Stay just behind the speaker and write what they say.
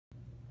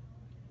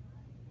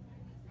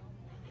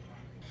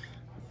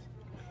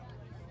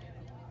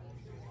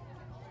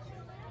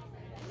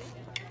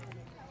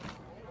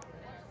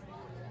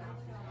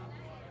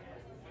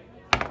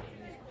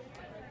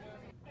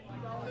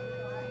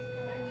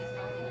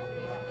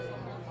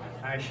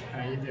Hi,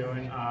 how you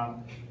doing?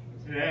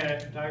 Today I have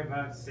to talk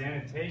about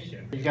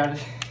sanitation. You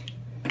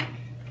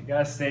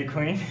gotta stay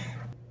clean.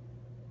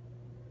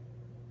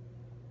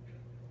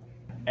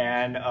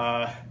 And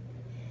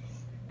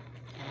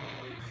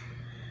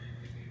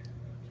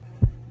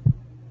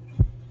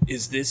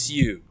Is this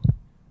you?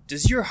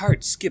 Does your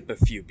heart skip a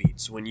few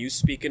beats when you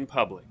speak in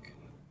public?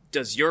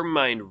 Does your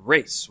mind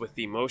race with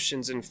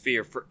emotions and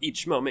fear for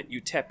each moment you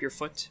tap your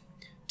foot?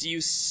 Do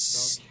you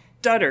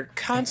stutter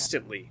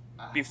constantly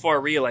before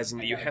realizing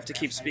that you have to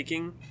keep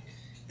speaking?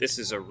 This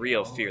is a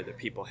real fear that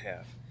people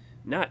have.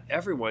 Not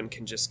everyone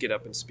can just get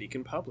up and speak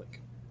in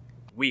public.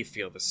 We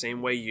feel the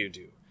same way you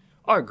do.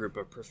 Our group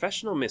of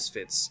professional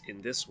misfits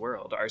in this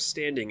world are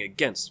standing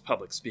against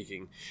public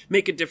speaking.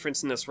 Make a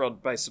difference in this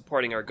world by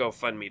supporting our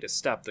GoFundMe to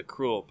stop the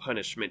cruel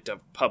punishment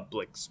of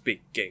public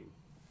speaking.